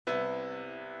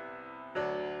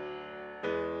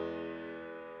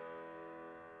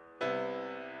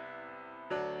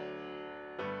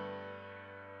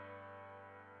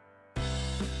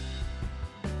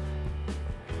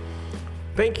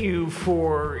Thank you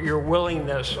for your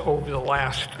willingness over the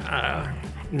last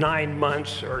 9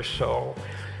 months or so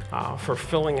for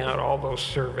filling out all those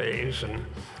surveys and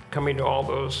coming to all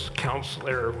those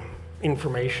counselor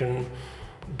information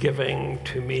giving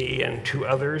to me and to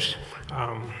others.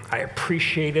 I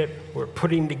appreciate it. We're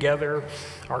putting together,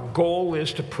 our goal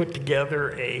is to put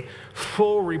together a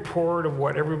full report of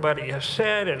what everybody has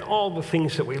said and all the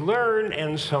things that we learned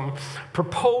and some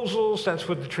proposals. That's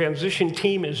what the transition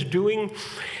team is doing.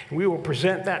 We will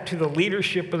present that to the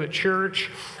leadership of the church.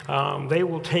 They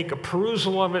will take a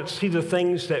perusal of it, see the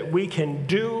things that we can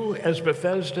do as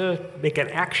Bethesda, make an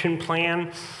action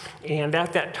plan. And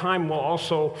at that time, we'll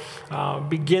also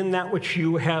begin that which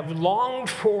you have longed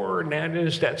for, and that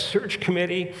is that search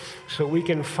committee, so we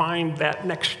can find that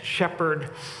next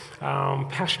shepherd,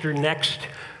 pastor next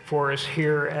for us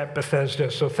here at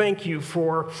Bethesda. So thank you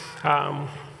for all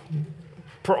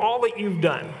that you've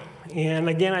done. And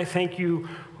again, I thank you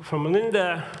from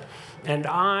Linda and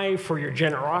I for your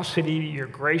generosity, your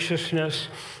graciousness.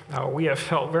 We have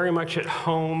felt very much at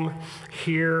home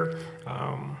here.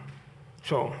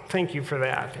 So thank you for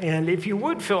that. And if you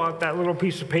would fill out that little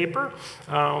piece of paper,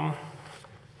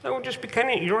 that would just be kind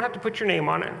of, you don't have to put your name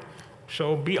on it.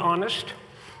 So be honest,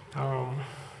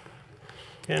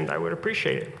 and I would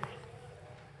appreciate it.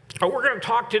 But we're going to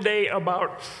talk today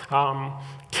about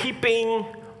keeping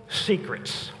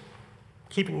secrets.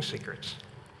 Keeping secrets.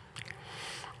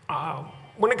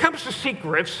 When it comes to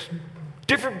secrets,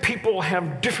 different people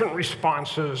have different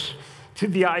responses to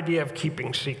the idea of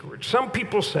keeping secrets. Some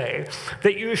people say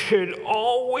that you should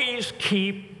always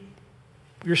keep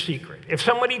your secret. If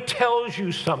somebody tells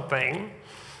you something,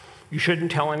 you shouldn't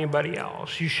tell anybody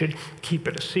else. You should keep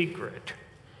it a secret.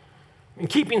 And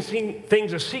keeping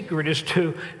things a secret is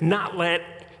to not let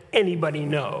anybody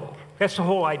know. That's the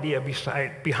whole idea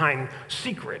behind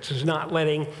secrets, is not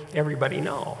letting everybody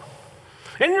know.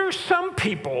 And there are some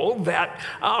people that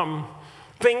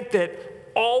think that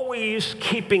always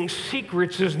keeping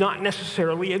secrets is not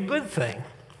necessarily a good thing.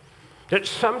 That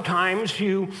sometimes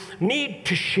you need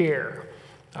to share,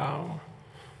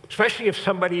 especially if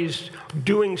somebody's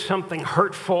doing something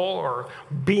hurtful or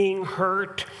being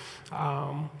hurt,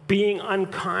 being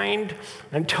unkind,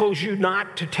 and tells you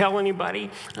not to tell anybody.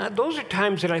 Those are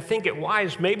times that I think it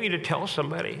wise maybe to tell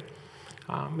somebody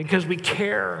because we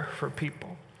care for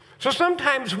people. So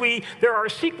sometimes there are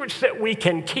secrets that we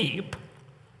can keep,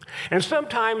 and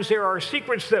sometimes there are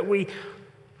secrets that we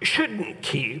shouldn't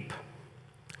keep.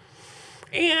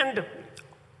 And,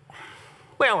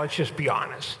 well, let's just be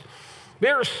honest.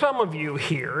 There are some of you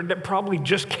here that probably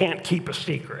just can't keep a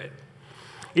secret.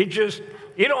 You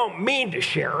don't mean to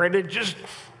share it. It just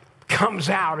comes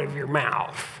out of your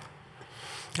mouth.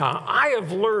 I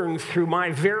have learned through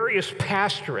my various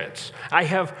pastorates, I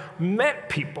have met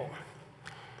people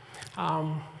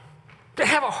that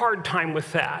have a hard time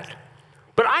with that.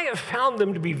 But I have found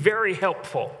them to be very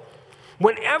helpful.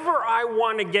 Whenever I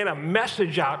want to get a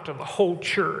message out to the whole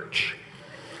church,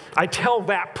 I tell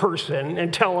that person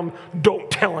and tell them,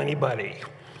 don't tell anybody.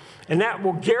 And that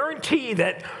will guarantee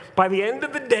that by the end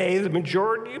of the day, the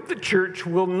majority of the church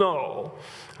will know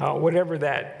whatever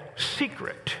that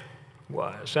secret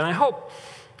was. And I hope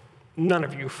none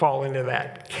of you fall into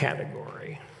that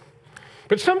category.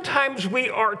 But sometimes we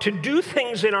are to do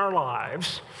things in our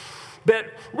lives that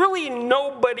really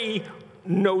nobody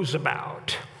knows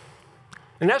about.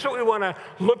 And that's what we want to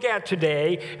look at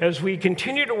today as we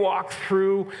continue to walk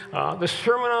through the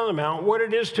Sermon on the Mount, what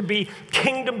it is to be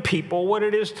kingdom people, what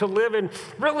it is to live in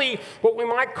really what we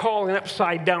might call an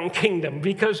upside-down kingdom,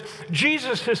 because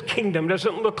Jesus' kingdom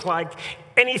doesn't look like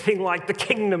anything like the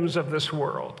kingdoms of this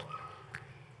world.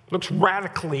 It looks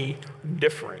radically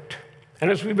different. And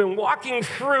as we've been walking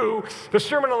through the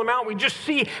Sermon on the Mount, we just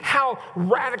see how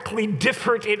radically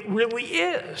different it really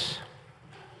is.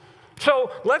 So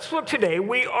let's look today.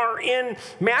 We are in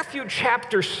Matthew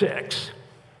chapter 6.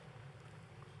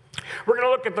 We're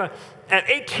going to look at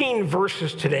 18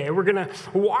 verses today. We're going to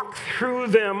walk through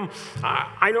them,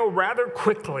 I know, rather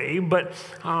quickly, but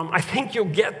I think you'll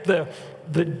get the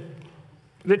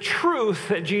truth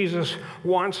that Jesus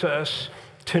wants us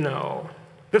to know.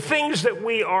 The things that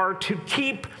we are to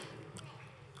keep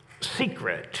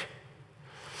secret.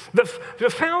 The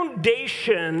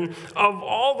foundation of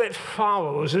all that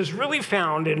follows is really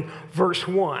found in verse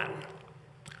 1,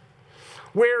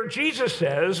 where Jesus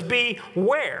says,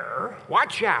 beware,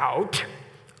 watch out,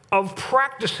 of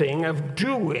practicing, of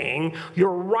doing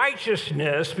your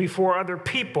righteousness before other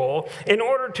people in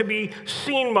order to be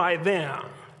seen by them.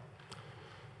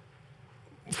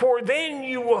 For then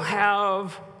you will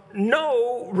have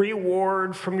no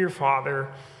reward from your Father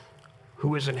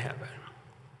who is in heaven.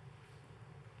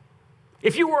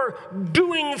 If you are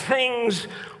doing things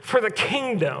for the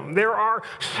kingdom, there are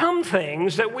some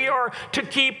things that we are to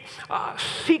keep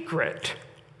secret.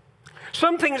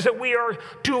 Some things that we are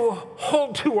to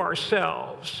hold to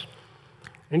ourselves.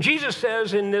 And Jesus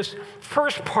says in this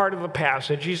first part of the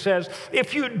passage, he says,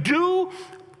 if you do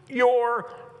your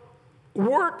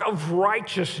work of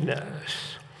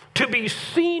righteousness to be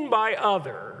seen by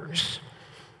others,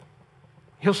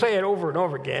 he'll say it over and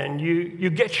over again, you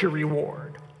get your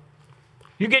reward.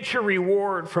 You get your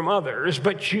reward from others,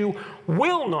 but you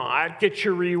will not get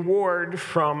your reward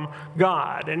from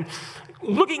God. And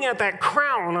looking at that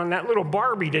crown on that little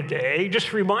Barbie today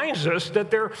just reminds us that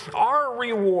there are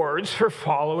rewards for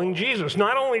following Jesus.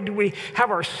 Not only do we have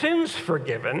our sins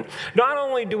forgiven, not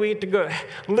only do we get to go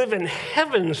live in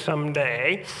heaven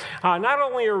someday, not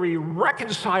only are we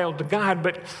reconciled to God,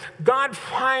 but God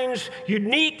finds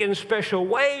unique and special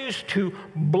ways to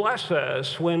bless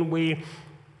us when we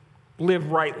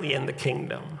live rightly in the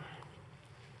kingdom.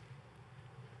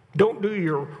 Don't do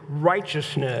your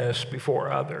righteousness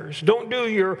before others. Don't do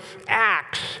your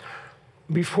acts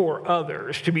before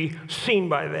others to be seen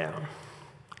by them.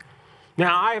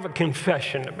 Now, I have a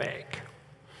confession to make.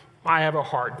 I have a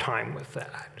hard time with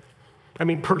that. I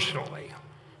mean, personally.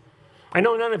 I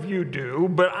know none of you do,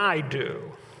 but I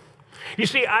do. You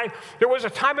see, there was a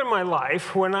time in my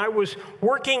life when I was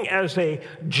working as a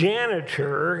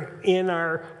janitor in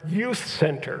our youth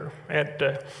center at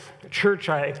the church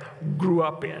I grew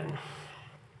up in.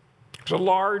 It's a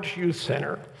large youth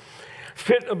center,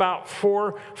 fit about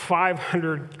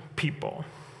 400-500 people.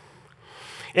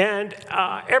 And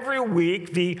every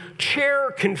week, the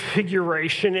chair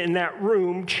configuration in that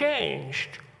room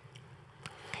changed.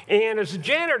 And as a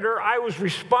janitor, I was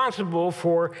responsible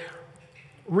for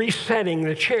resetting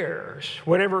the chairs.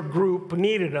 Whatever group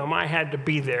needed them, I had to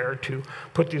be there to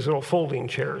put these little folding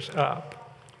chairs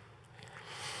up.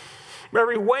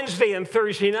 Every Wednesday and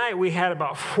Thursday night, we had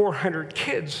about 400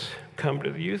 kids come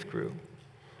to the youth group.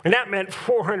 And that meant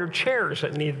 400 chairs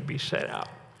that needed to be set up.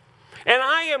 And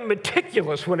I am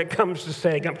meticulous when it comes to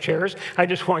setting up chairs. I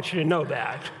just want you to know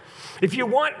that. If you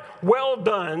want well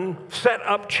done, set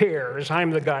up chairs,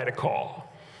 I'm the guy to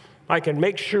call. I can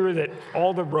make sure that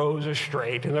all the rows are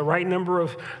straight and the right number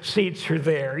of seats are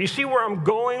there. You see where I'm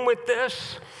going with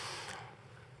this?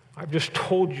 I've just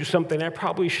told you something I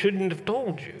probably shouldn't have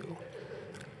told you.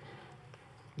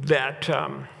 That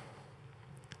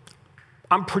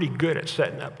I'm pretty good at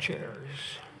setting up chairs.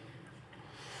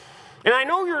 And I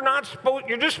know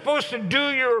you're just supposed to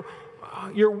do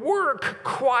your work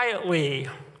quietly.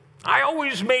 I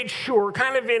always made sure,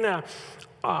 kind of in a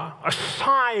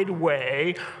side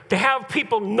way, to have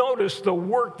people notice the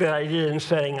work that I did in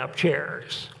setting up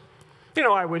chairs. You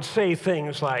know, I would say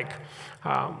things like,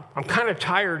 I'm kind of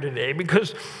tired today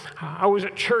because I was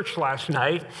at church last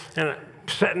night and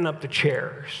setting up the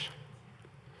chairs.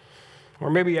 Or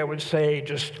maybe I would say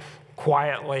just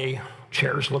quietly,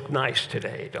 chairs look nice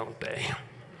today, don't they?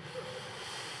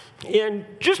 And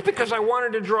just because I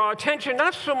wanted to draw attention,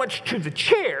 not so much to the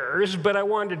chairs, but I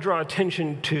wanted to draw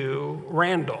attention to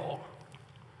Randal.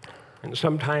 And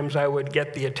sometimes I would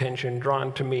get the attention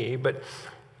drawn to me, but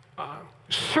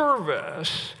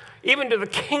service, even to the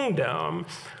kingdom,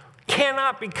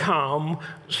 cannot become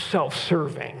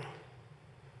self-serving.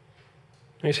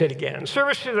 Let me say it again.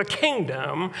 Service to the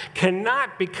kingdom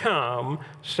cannot become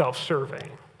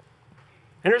self-serving.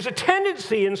 And there's a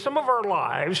tendency in some of our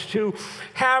lives to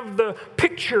have the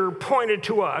picture pointed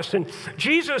to us. And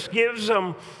Jesus gives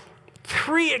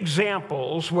 3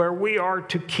 examples where we are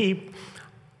to keep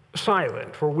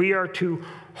silent, where we are to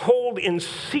hold in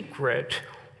secret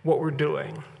what we're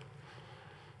doing.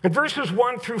 In verses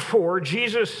 1 through 4,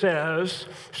 Jesus says,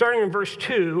 starting in verse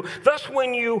 2, "Thus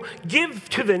when you give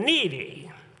to the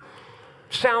needy,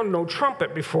 sound no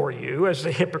trumpet before you, as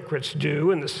the hypocrites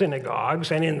do in the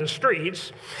synagogues and in the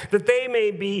streets, that they may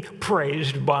be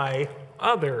praised by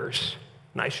others."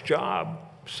 Nice job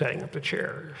setting up the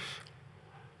chairs.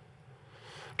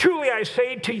 "Truly I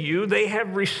say to you, they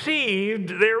have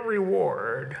received their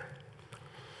reward.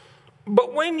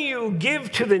 But when you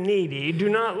give to the needy, do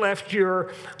not let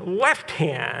your left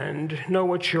hand know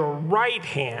what your right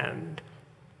hand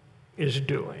is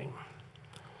doing,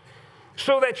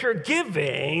 so that your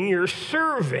giving, your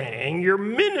serving, your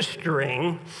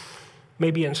ministering may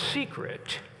be in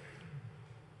secret.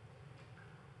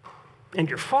 And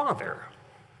your Father,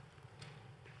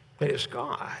 that is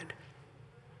God,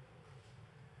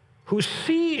 who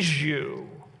sees you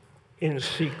in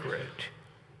secret,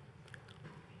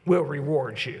 will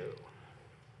reward you."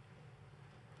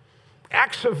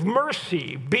 Acts of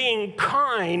mercy, being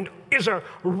kind, is a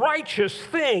righteous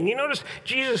thing. You notice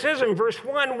Jesus says in verse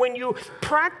 1, when you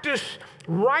practice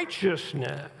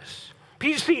righteousness.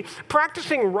 You see,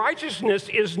 practicing righteousness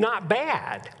is not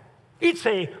bad. It's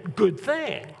a good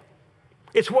thing.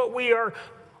 It's what we are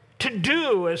to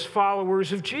do as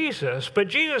followers of Jesus. But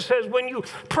Jesus says when you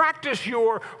practice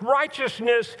your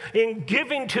righteousness in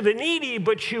giving to the needy,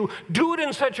 but you do it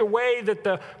in such a way that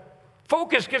the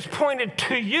focus gets pointed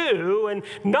to you and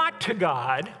not to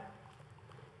God,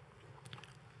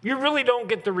 you really don't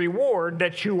get the reward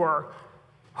that you are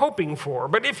hoping for.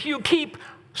 But if you keep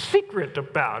secret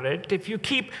about it, if you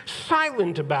keep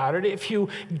silent about it, if you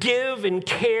give and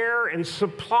care and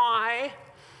supply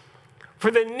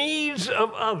for the needs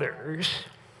of others,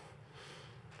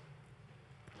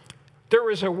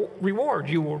 there is a reward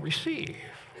you will receive.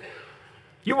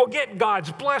 You will get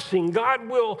God's blessing. God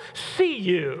will see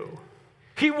you.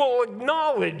 He will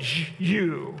acknowledge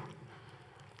you.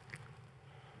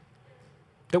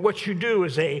 That what you do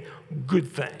is a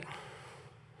good thing.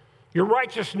 Your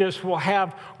righteousness will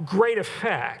have great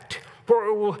effect, for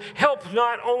it will help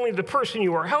not only the person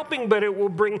you are helping, but it will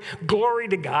bring glory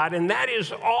to God, and that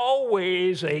is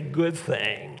always a good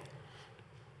thing,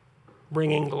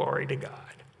 bringing glory to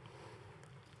God.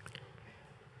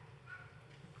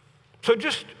 So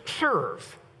just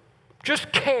serve,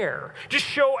 just care, just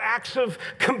show acts of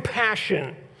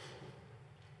compassion,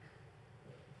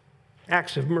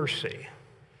 acts of mercy.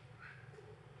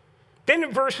 Then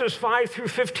in verses 5 through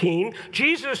 15,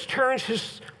 Jesus turns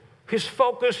his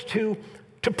focus to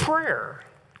prayer.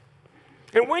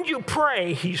 And when you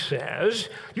pray, he says,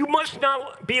 you must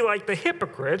not be like the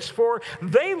hypocrites, for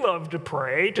they love to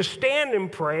pray, to stand and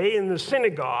pray in the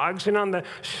synagogues and on the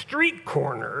street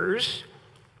corners,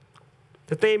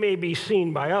 that they may be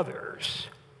seen by others.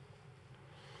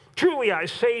 Truly I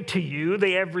say to you,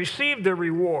 they have received their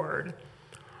reward.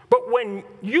 But when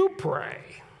you pray,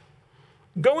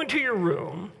 go into your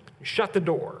room, shut the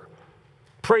door.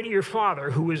 Pray to your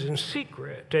Father who is in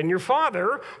secret, and your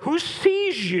Father who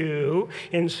sees you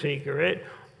in secret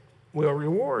will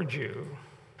reward you.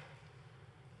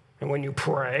 And when you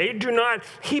pray, do not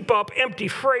heap up empty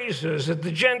phrases as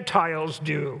the Gentiles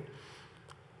do,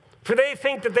 for they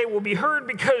think that they will be heard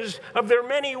because of their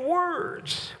many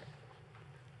words.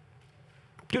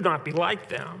 Do not be like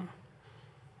them.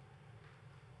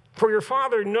 For your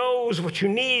Father knows what you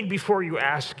need before you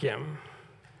ask him.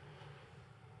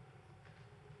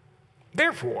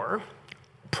 Therefore,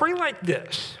 pray like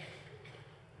this: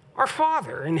 Our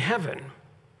Father in heaven,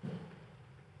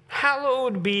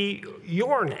 hallowed be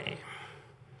your name.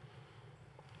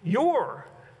 Your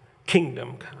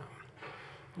kingdom come.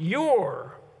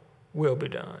 Your will be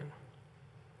done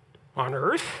on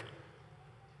earth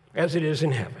as it is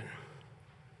in heaven.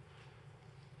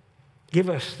 Give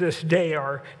us this day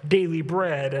our daily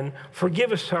bread, and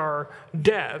forgive us our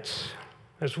debts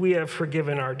as we have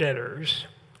forgiven our debtors.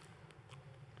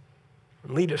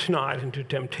 And lead us not into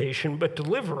temptation, but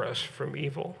deliver us from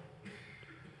evil.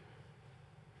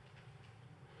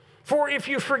 For if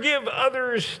you forgive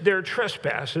others their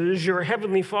trespasses, your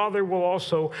heavenly Father will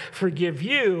also forgive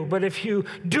you. But if you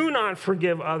do not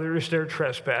forgive others their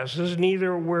trespasses,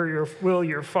 neither will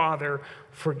your Father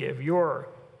forgive your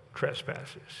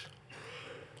trespasses.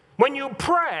 When you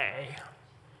pray,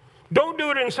 don't do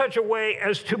it in such a way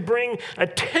as to bring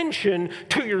attention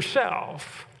to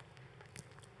yourself.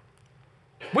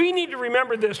 We need to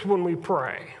remember this when we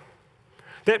pray,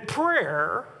 that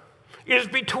prayer is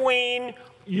between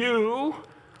you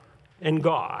and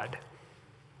God,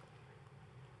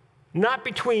 not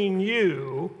between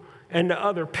you and the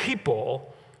other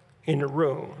people in the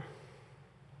room.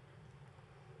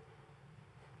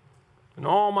 In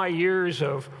all my years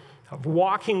of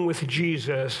walking with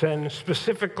Jesus, and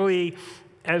specifically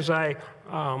as I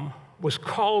was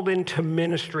called into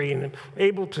ministry and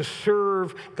able to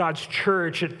serve God's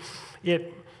church,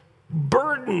 it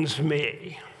burdens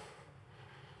me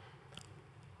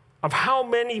of how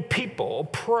many people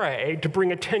pray to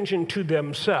bring attention to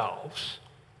themselves.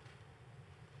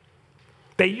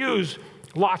 They use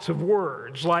lots of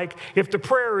words, like if the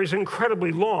prayer is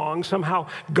incredibly long, somehow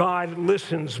God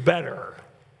listens better.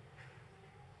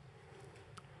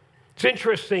 It's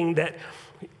interesting that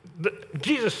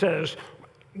Jesus says,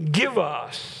 give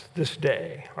us this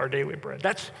day our daily bread.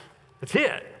 That's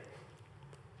it.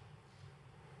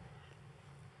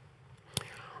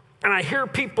 And I hear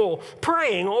people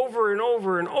praying over and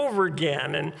over and over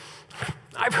again, and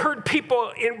I've heard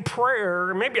people in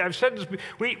prayer, maybe I've said this,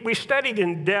 we studied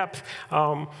in depth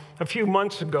a few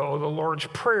months ago the Lord's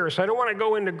Prayer, so I don't want to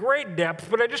go into great depth,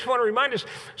 but I just want to remind us,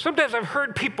 sometimes I've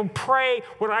heard people pray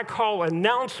what I call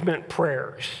announcement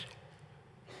prayers.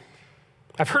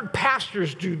 I've heard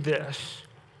pastors do this.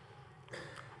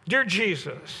 Dear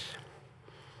Jesus,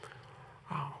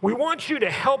 we want you to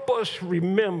help us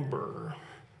remember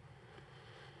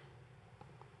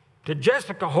that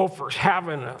Jessica Hofer's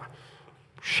having a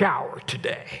shower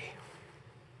today.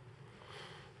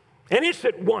 And it's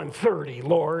at 1:30,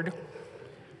 Lord.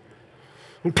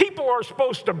 And people are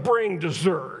supposed to bring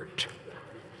dessert.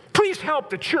 Please help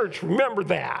the church remember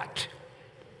that.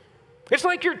 It's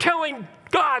like you're telling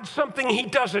God something he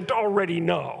doesn't already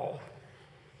know.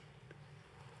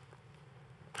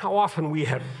 How often we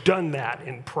have done that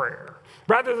in prayer.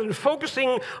 Rather than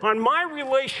focusing on my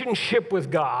relationship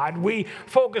with God, we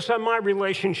focus on my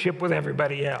relationship with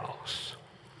everybody else.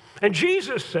 And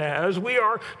Jesus says we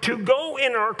are to go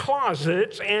in our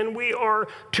closets and we are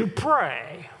to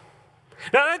pray.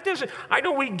 Now that doesn't, I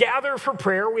know we gather for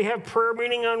prayer. We have prayer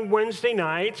meeting on Wednesday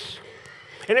nights.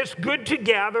 And it's good to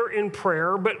gather in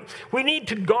prayer, but we need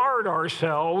to guard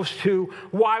ourselves to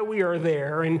why we are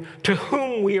there and to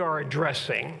whom we are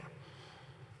addressing.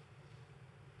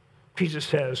 Jesus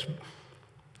says,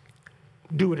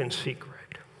 do it in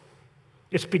secret.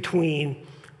 It's between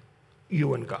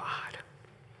you and God.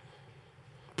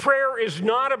 Prayer is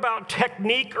not about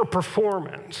technique or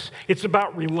performance. It's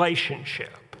about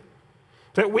relationship.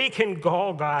 That we can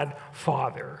call God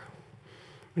Father.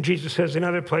 And Jesus says in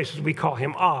other places we call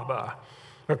him Abba,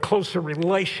 a closer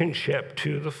relationship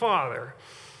to the Father.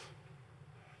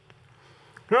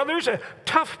 Now there's a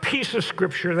tough piece of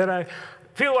scripture that I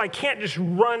feel I can't just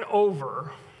run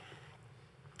over.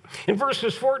 In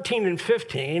verses 14 and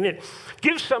 15, it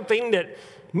gives something that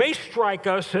may strike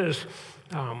us as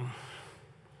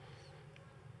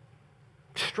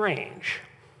strange,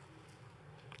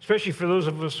 especially for those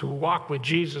of us who walk with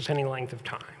Jesus any length of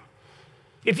time.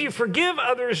 If you forgive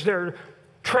others their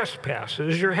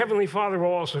trespasses, your heavenly Father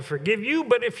will also forgive you,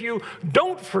 but if you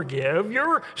don't forgive,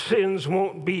 your sins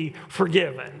won't be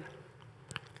forgiven.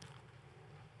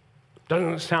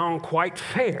 Doesn't sound quite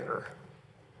fair.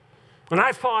 And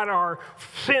I thought our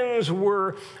sins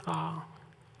were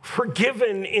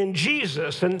forgiven in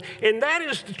Jesus, and that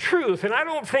is the truth. And I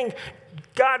don't think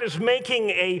God is making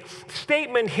a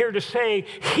statement here to say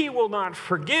he will not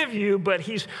forgive you, but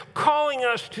he's calling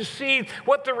us to see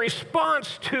what the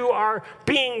response to our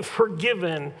being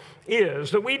forgiven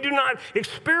is. That we do not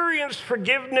experience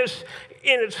forgiveness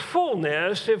in its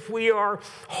fullness if we are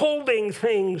holding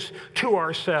things to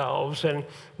ourselves and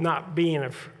not being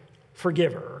a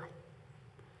forgiver.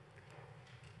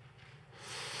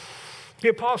 The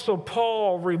Apostle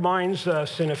Paul reminds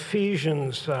us in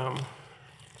Ephesians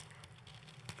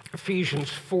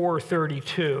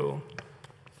 4:32.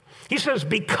 He says,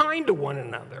 be kind to one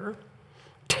another,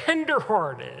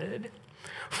 tenderhearted,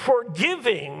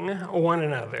 forgiving one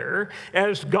another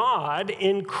as God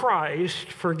in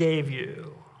Christ forgave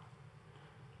you.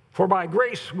 For by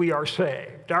grace we are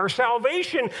saved. Our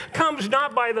salvation comes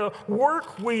not by the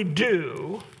work we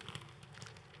do,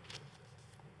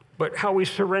 but how we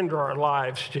surrender our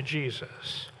lives to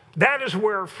Jesus. That is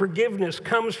where forgiveness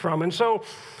comes from. And so,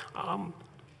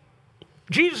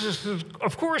 Jesus is,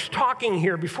 of course, talking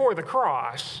here before the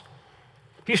cross.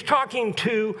 He's talking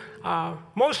to,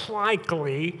 most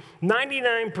likely,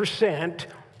 99%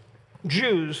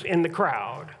 Jews in the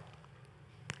crowd.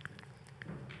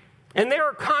 And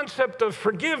their concept of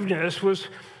forgiveness was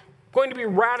going to be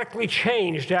radically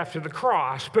changed after the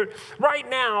cross. But right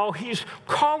now, he's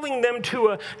calling them to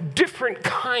a different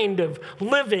kind of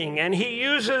living, and he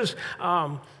uses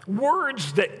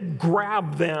words that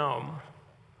grab them.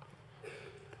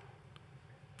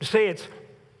 To say it's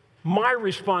my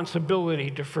responsibility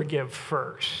to forgive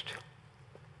first.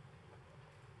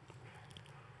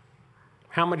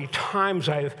 How many times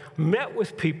I've met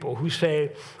with people who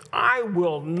say, I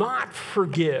will not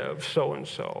forgive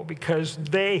so-and-so because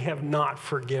they have not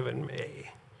forgiven me.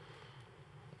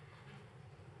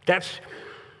 That's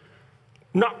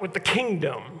not what the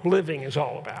kingdom living is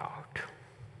all about.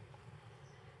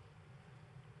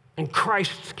 In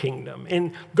Christ's kingdom,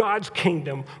 in God's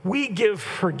kingdom, we give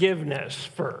forgiveness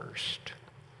first.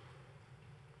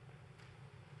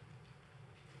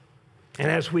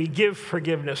 And as we give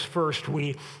forgiveness first,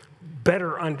 we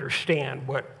better understand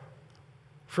what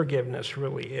forgiveness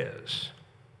really is.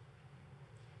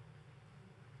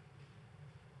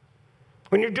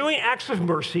 When you're doing acts of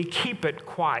mercy, keep it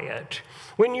quiet.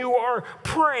 When you are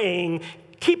praying,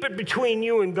 keep it between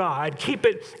you and God. Keep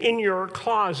it in your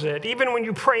closet. Even when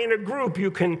you pray in a group,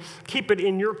 you can keep it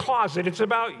in your closet. It's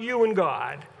about you and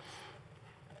God.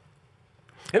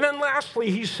 And then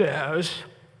lastly, he says,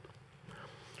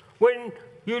 when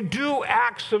you do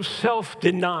acts of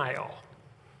self-denial,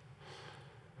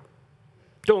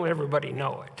 don't let everybody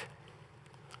know it.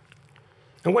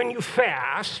 And when you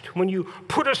fast, when you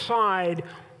put aside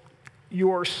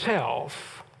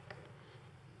yourself,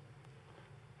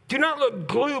 do not look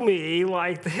gloomy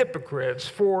like the hypocrites,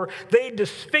 for they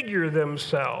disfigure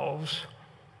themselves,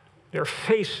 their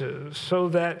faces, so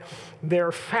that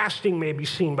their fasting may be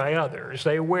seen by others.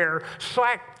 They wear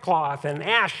sackcloth and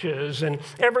ashes, and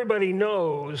everybody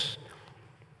knows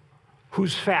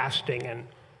who's fasting and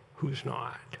who's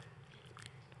not.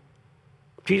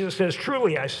 Jesus says,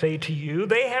 truly I say to you,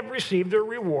 they have received their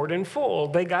reward in full.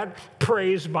 They got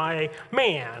praised by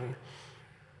man.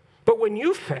 But when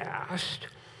you fast,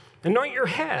 anoint your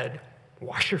head,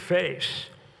 wash your face,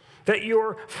 that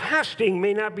your fasting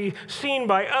may not be seen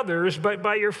by others, but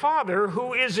by your Father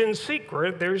who is in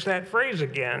secret. There's that phrase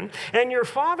again. And your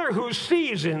Father who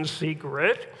sees in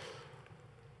secret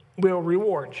will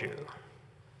reward you.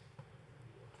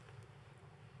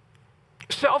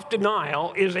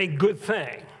 Self-denial is a good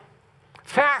thing.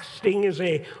 Fasting is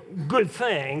a good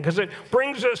thing because it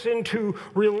brings us into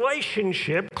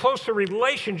relationship, closer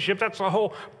relationship. That's the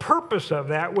whole purpose of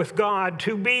that with God,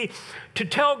 to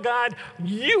tell God,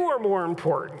 you are more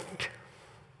important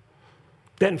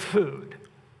than food.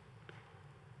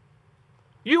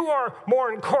 You are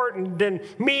more important than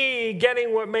me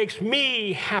getting what makes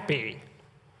me happy.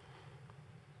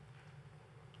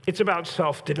 It's about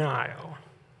self-denial.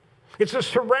 It's a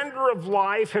surrender of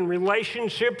life and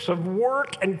relationships, of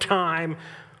work and time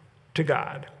to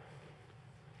God.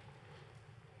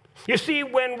 You see,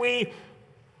 when we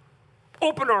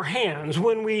open our hands,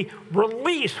 when we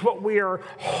release what we are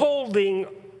holding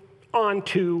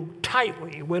onto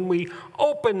tightly, when we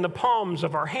open the palms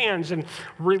of our hands and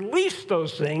release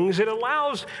those things, it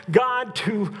allows God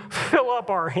to fill up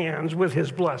our hands with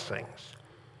his blessings.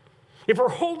 If we're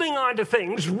holding on to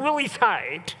things really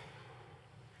tight,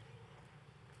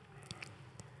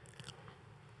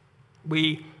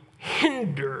 we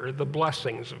hinder the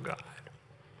blessings of God.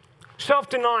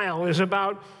 Self-denial is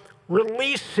about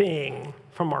releasing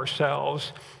from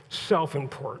ourselves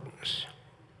self-importance.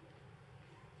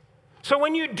 So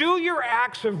when you do your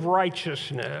acts of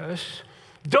righteousness,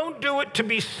 don't do it to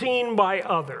be seen by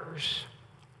others.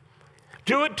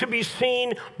 Do it to be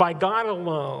seen by God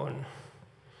alone.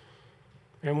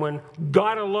 And when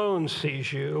God alone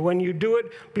sees you, when you do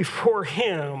it before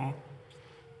him,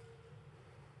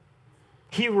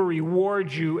 he will reward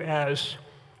you as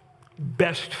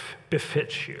best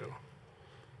befits you.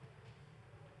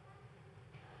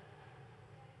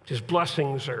 His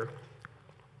blessings are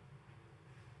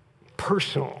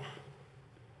personal.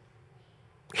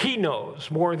 He knows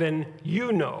more than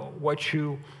you know what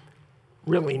you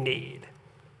really need.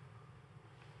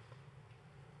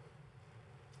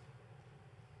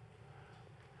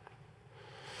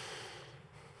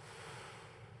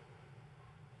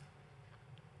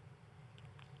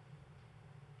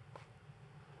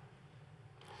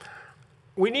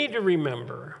 We need to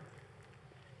remember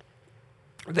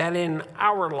that in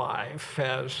our life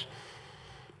as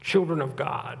children of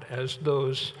God, as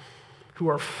those who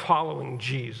are following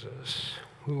Jesus,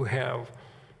 who have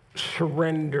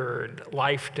surrendered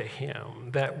life to him,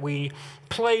 that we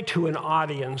play to an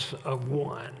audience of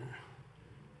one.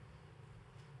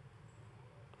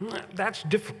 That's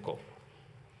difficult.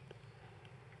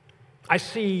 I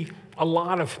see a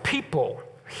lot of people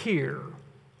here,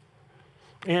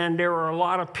 and there are a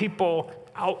lot of people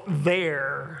out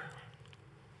there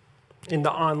in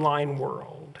the online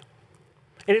world.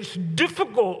 And it's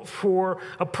difficult for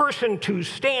a person to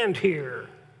stand here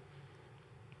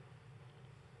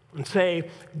and say,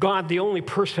 God, the only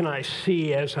person I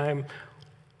see as I'm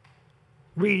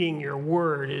reading your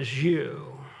word is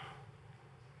you.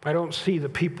 I don't see the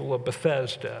people of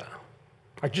Bethesda.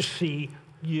 I just see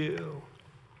you.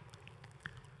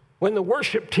 When the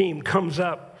worship team comes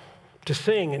up to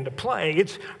sing and to play,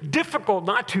 it's difficult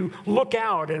not to look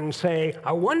out and say,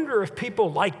 I wonder if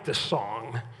people like this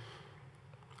song,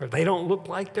 or they don't look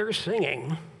like they're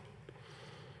singing.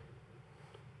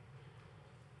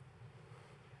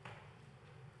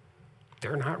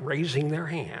 They're not raising their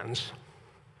hands.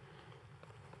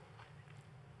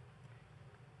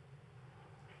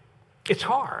 It's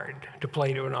hard to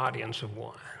play to an audience of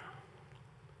one.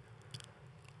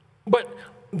 But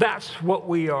that's what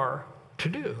we are to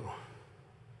do.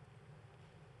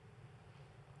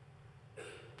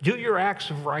 Do your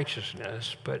acts of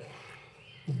righteousness, but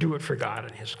Do it for God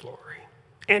and his glory.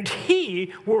 And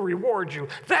he will reward you.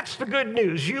 That's the good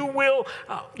news. You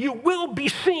will be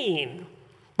seen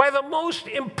by the most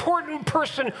important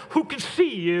person who can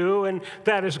see you, and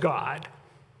that is God.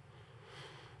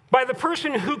 By the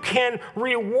person who can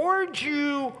reward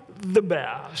you the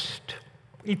best,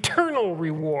 eternal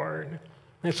reward.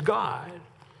 It's God.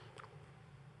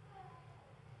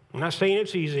 I'm not saying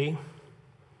it's easy,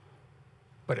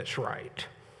 but it's right.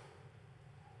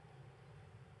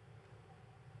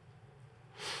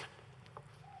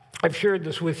 I've shared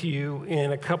this with you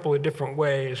in a couple of different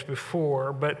ways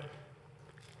before, but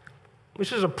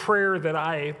this is a prayer that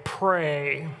I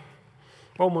pray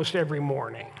almost every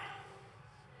morning.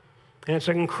 And it's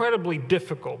an incredibly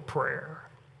difficult prayer.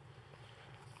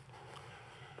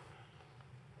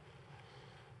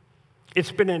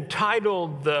 It's been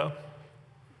entitled the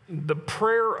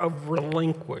prayer of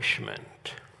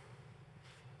relinquishment.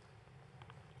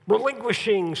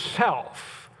 Relinquishing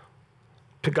self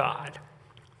to God.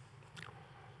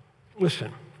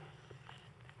 Listen.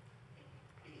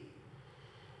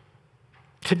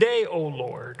 Today, O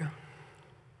Lord,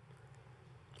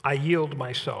 I yield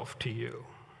myself to you.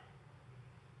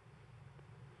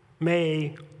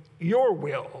 May your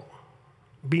will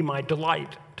be my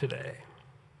delight today.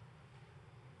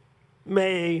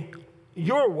 May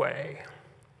your way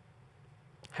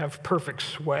have perfect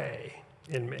sway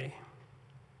in me.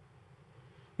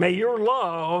 May your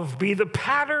love be the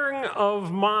pattern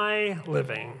of my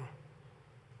living.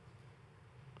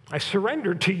 I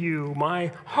surrender to you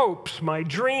my hopes, my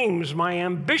dreams, my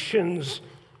ambitions.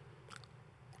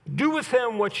 Do with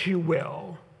them what you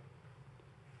will,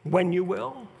 when you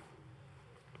will,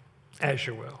 as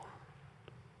you will.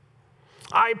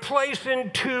 I place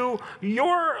into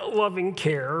your loving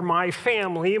care my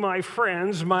family, my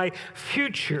friends, my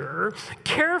future.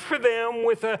 Care for them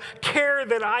with a care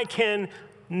that I can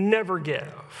never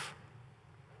give.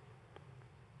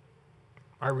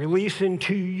 I release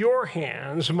into your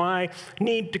hands my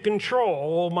need to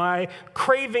control, my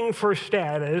craving for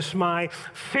status, my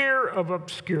fear of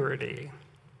obscurity.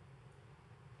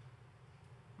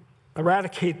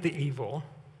 Eradicate the evil,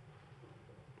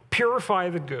 purify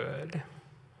the good,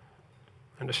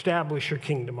 and establish your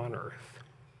kingdom on earth.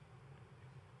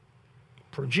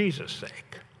 For Jesus'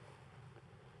 sake.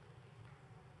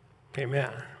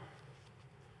 Amen.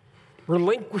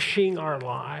 Relinquishing our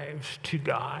lives to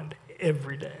God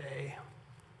every day.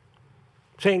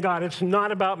 Saying, God, it's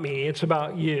not about me, it's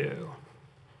about you.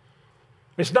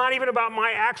 It's not even about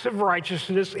my acts of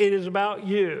righteousness, it is about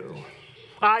you.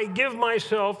 I give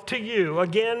myself to you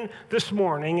again this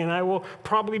morning, and I will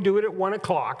probably do it at 1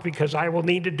 o'clock because I will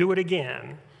need to do it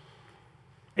again.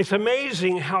 It's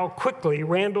amazing how quickly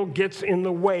Randal gets in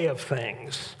the way of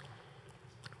things.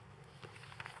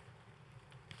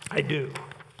 I do.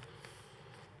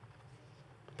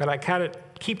 But I kind of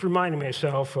keep reminding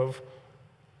myself of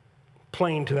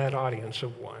playing to that audience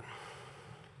of one.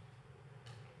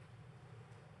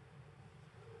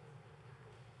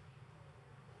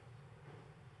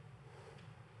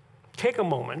 Take a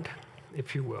moment,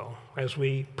 if you will, as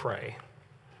we pray,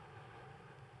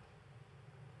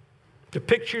 to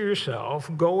picture yourself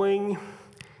going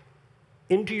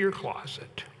into your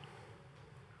closet,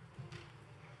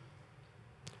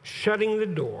 shutting the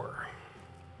door,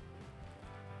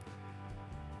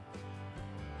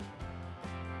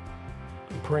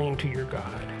 and praying to your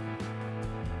God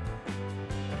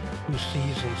who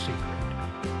sees in secret.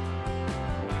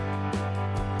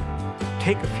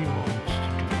 Take a few moments.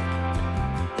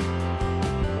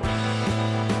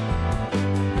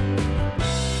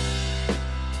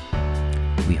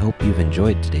 We hope you've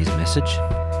enjoyed today's message.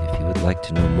 If you would like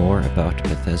to know more about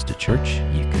Bethesda Church,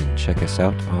 you can check us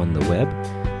out on the web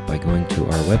by going to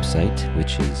our website,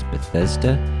 which is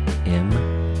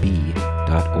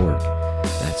BethesdaMB.org.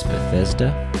 That's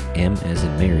Bethesda, M as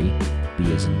in Mary,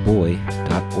 B as in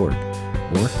boy.org.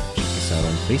 Or check us out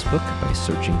on Facebook by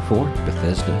searching for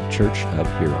Bethesda Church of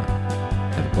Huron.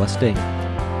 Have a blessed day.